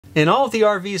In all of the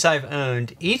RVs I've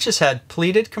owned, each has had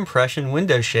pleated compression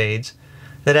window shades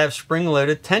that have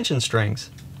spring-loaded tension strings.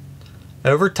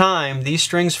 Over time, these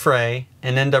strings fray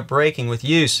and end up breaking with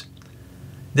use.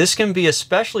 This can be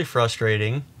especially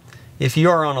frustrating if you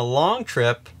are on a long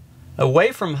trip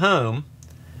away from home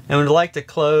and would like to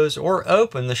close or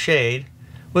open the shade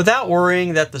without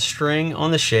worrying that the string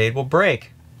on the shade will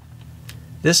break.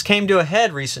 This came to a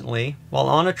head recently while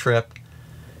on a trip,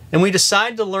 and we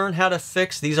decided to learn how to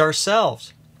fix these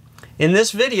ourselves. In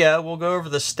this video, we'll go over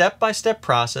the step-by-step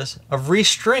process of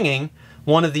restringing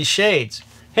one of these shades.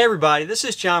 Hey everybody, this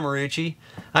is John Marucci.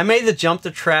 I made the jump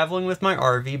to traveling with my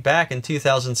RV back in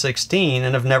 2016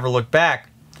 and have never looked back.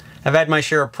 I've had my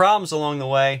share of problems along the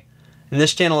way, and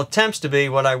this channel attempts to be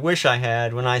what I wish I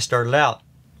had when I started out.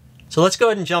 So let's go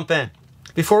ahead and jump in.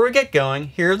 Before we get going,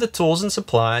 here are the tools and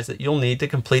supplies that you'll need to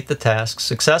complete the task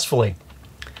successfully.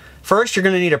 First, you're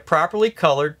going to need a properly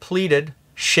colored pleated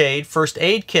shade first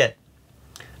aid kit,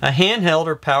 a handheld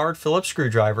or powered Phillips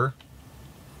screwdriver,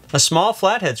 a small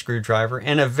flathead screwdriver,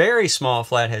 and a very small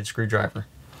flathead screwdriver,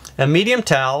 a medium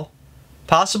towel,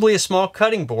 possibly a small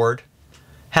cutting board,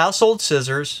 household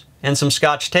scissors, and some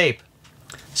Scotch tape.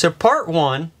 So part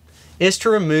one is to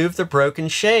remove the broken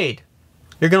shade.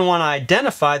 You're going to want to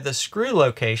identify the screw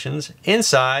locations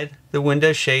inside the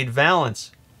window shade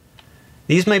valance.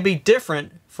 These may be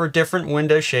different for different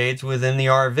window shades within the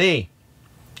RV,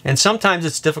 and sometimes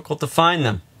it's difficult to find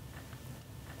them.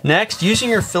 Next, using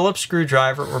your Phillips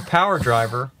screwdriver or power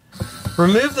driver,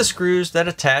 remove the screws that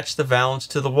attach the valance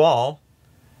to the wall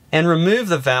and remove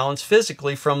the valance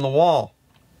physically from the wall.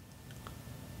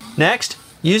 Next,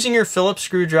 using your Phillips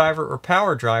screwdriver or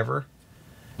power driver,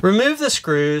 remove the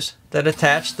screws that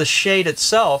attach the shade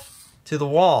itself to the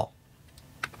wall.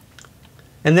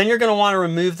 And then you're going to want to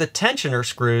remove the tensioner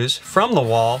screws from the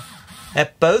wall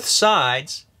at both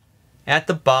sides at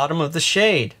the bottom of the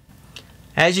shade.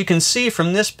 As you can see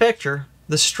from this picture,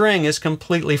 the string is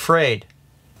completely frayed.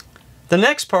 The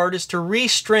next part is to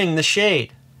restring the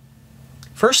shade.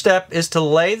 First step is to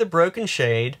lay the broken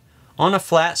shade on a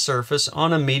flat surface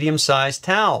on a medium-sized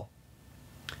towel.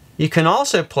 You can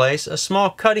also place a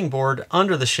small cutting board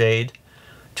under the shade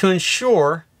to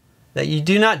ensure that you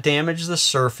do not damage the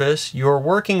surface you're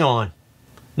working on.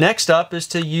 Next up is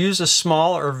to use a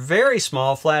small or very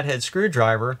small flathead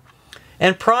screwdriver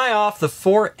and pry off the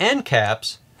 4 end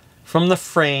caps from the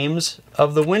frames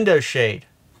of the window shade.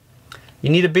 You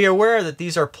need to be aware that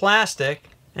these are plastic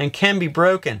and can be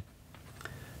broken.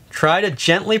 Try to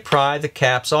gently pry the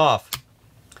caps off.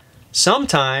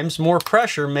 Sometimes more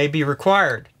pressure may be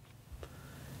required.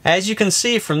 As you can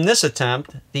see from this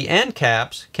attempt, the end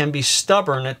caps can be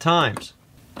stubborn at times.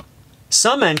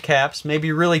 Some end caps may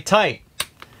be really tight,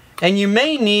 and you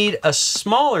may need a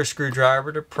smaller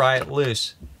screwdriver to pry it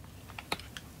loose.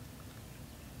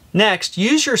 Next,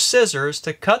 use your scissors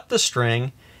to cut the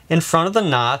string in front of the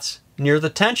knots near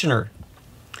the tensioner.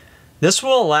 This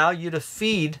will allow you to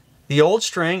feed the old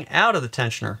string out of the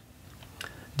tensioner.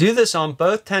 Do this on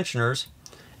both tensioners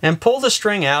and pull the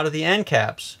string out of the end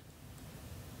caps,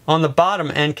 on the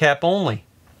bottom end cap only.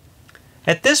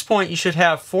 At this point, you should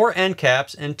have 4 end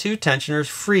caps and 2 tensioners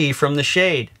free from the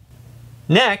shade.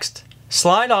 Next,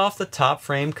 slide off the top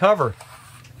frame cover.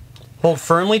 Hold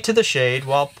firmly to the shade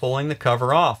while pulling the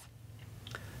cover off.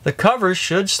 The covers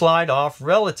should slide off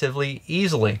relatively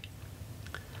easily.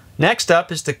 Next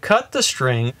up is to cut the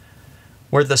string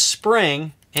where the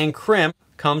spring and crimp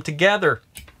come together.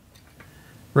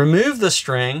 Remove the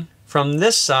string from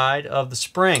this side of the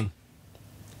spring.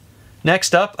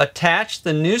 Next up, attach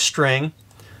the new string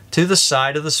to the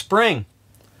side of the spring.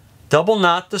 Double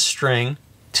knot the string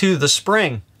to the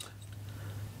spring.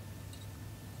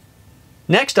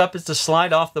 Next up is to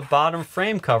slide off the bottom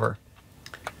frame cover.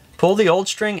 Pull the old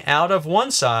string out of one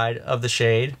side of the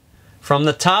shade from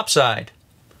the top side.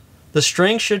 The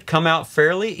string should come out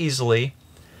fairly easily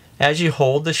as you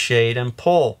hold the shade and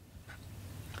pull.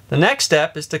 The next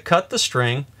step is to cut the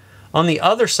string on the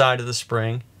other side of the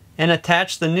spring and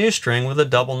attach the new string with a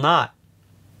double knot.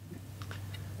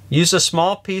 Use a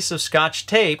small piece of Scotch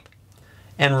tape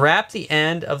and wrap the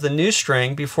end of the new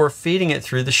string before feeding it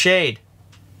through the shade.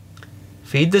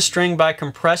 Feed the string by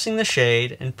compressing the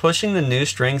shade and pushing the new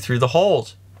string through the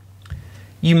holes.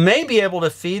 You may be able to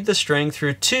feed the string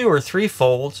through 2 or 3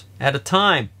 folds at a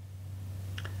time.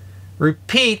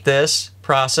 Repeat this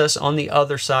process on the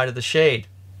other side of the shade.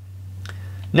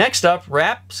 Next up,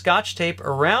 wrap Scotch tape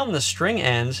around the string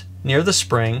ends near the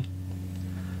spring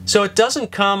so it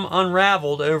doesn't come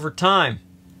unraveled over time.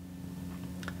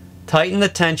 Tighten the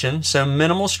tension so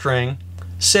minimal string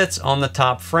sits on the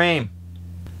top frame.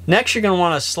 Next, you're going to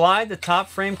want to slide the top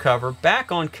frame cover back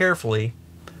on carefully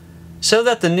so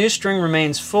that the new string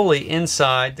remains fully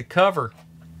inside the cover.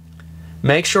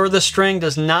 Make sure the string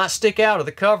does not stick out of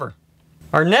the cover.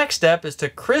 Our next step is to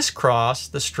crisscross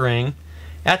the string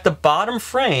at the bottom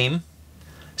frame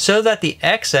so that the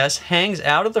excess hangs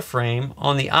out of the frame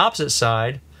on the opposite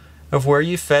side of where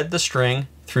you fed the string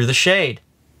through the shade.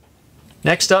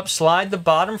 Next up, slide the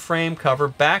bottom frame cover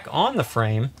back on the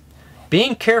frame,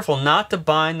 being careful not to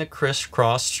bind the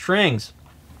crisscrossed strings.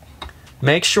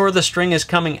 Make sure the string is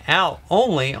coming out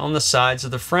only on the sides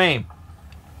of the frame.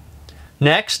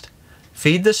 Next,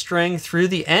 feed the string through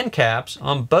the end caps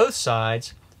on both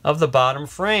sides of the bottom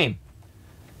frame.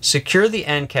 Secure the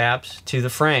end caps to the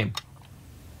frame.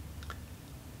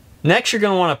 Next, you're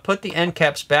going to want to put the end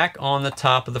caps back on the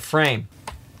top of the frame.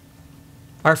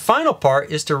 Our final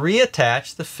part is to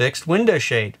reattach the fixed window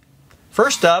shade.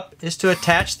 First up is to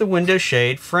attach the window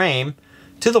shade frame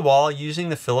to the wall using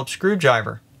the Phillips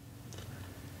screwdriver.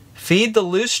 Feed the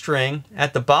loose string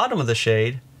at the bottom of the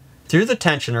shade through the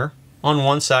tensioner on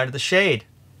one side of the shade.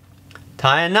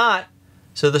 Tie a knot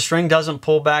so the string doesn't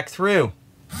pull back through.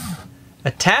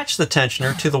 Attach the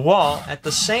tensioner to the wall at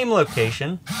the same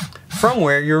location from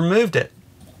where you removed it.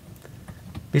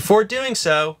 Before doing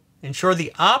so, ensure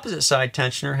the opposite side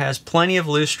tensioner has plenty of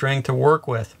loose string to work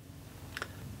with.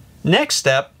 Next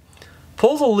step,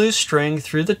 pull the loose string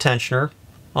through the tensioner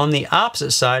on the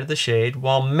opposite side of the shade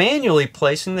while manually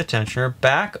placing the tensioner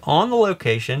back on the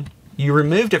location you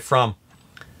removed it from.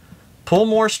 Pull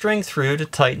more string through to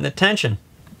tighten the tension.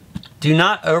 Do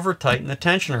not over tighten the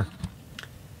tensioner.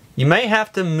 You may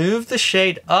have to move the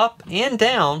shade up and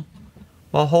down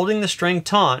while holding the string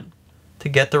taut to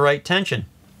get the right tension.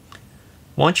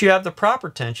 Once you have the proper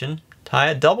tension, tie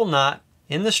a double knot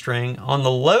in the string on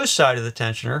the low side of the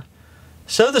tensioner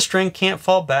so the string can't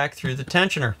fall back through the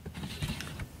tensioner.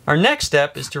 Our next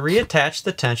step is to reattach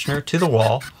the tensioner to the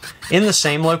wall in the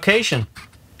same location.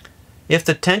 If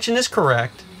the tension is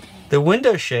correct, the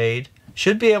window shade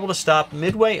should be able to stop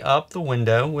midway up the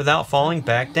window without falling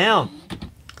back down.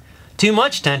 Too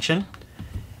much tension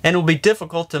and it will be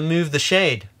difficult to move the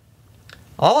shade.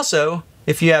 Also,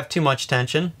 if you have too much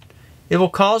tension, it will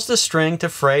cause the string to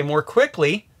fray more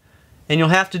quickly and you'll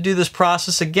have to do this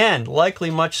process again, likely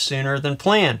much sooner than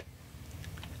planned.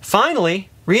 Finally,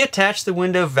 reattach the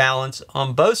window valance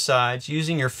on both sides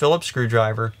using your Phillips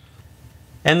screwdriver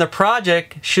and the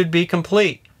project should be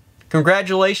complete.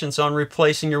 Congratulations on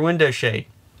replacing your window shade.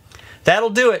 That'll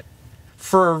do it.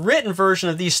 For a written version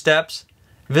of these steps,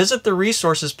 visit the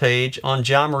resources page on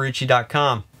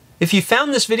johnmarucci.com. If you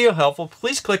found this video helpful,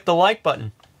 please click the like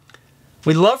button.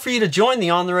 We'd love for you to join the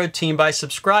On the Road team by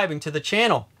subscribing to the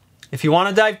channel. If you want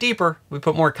to dive deeper, we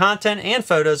put more content and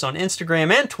photos on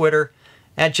Instagram and Twitter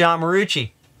at John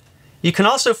Marucci. You can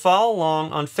also follow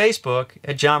along on Facebook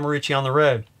at John Marucci on the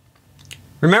Road.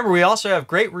 Remember, we also have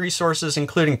great resources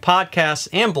including podcasts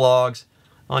and blogs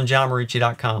on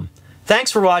johnmarucci.com.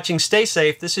 Thanks for watching. Stay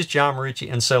safe. This is John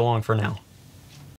Marucci, and so long for now.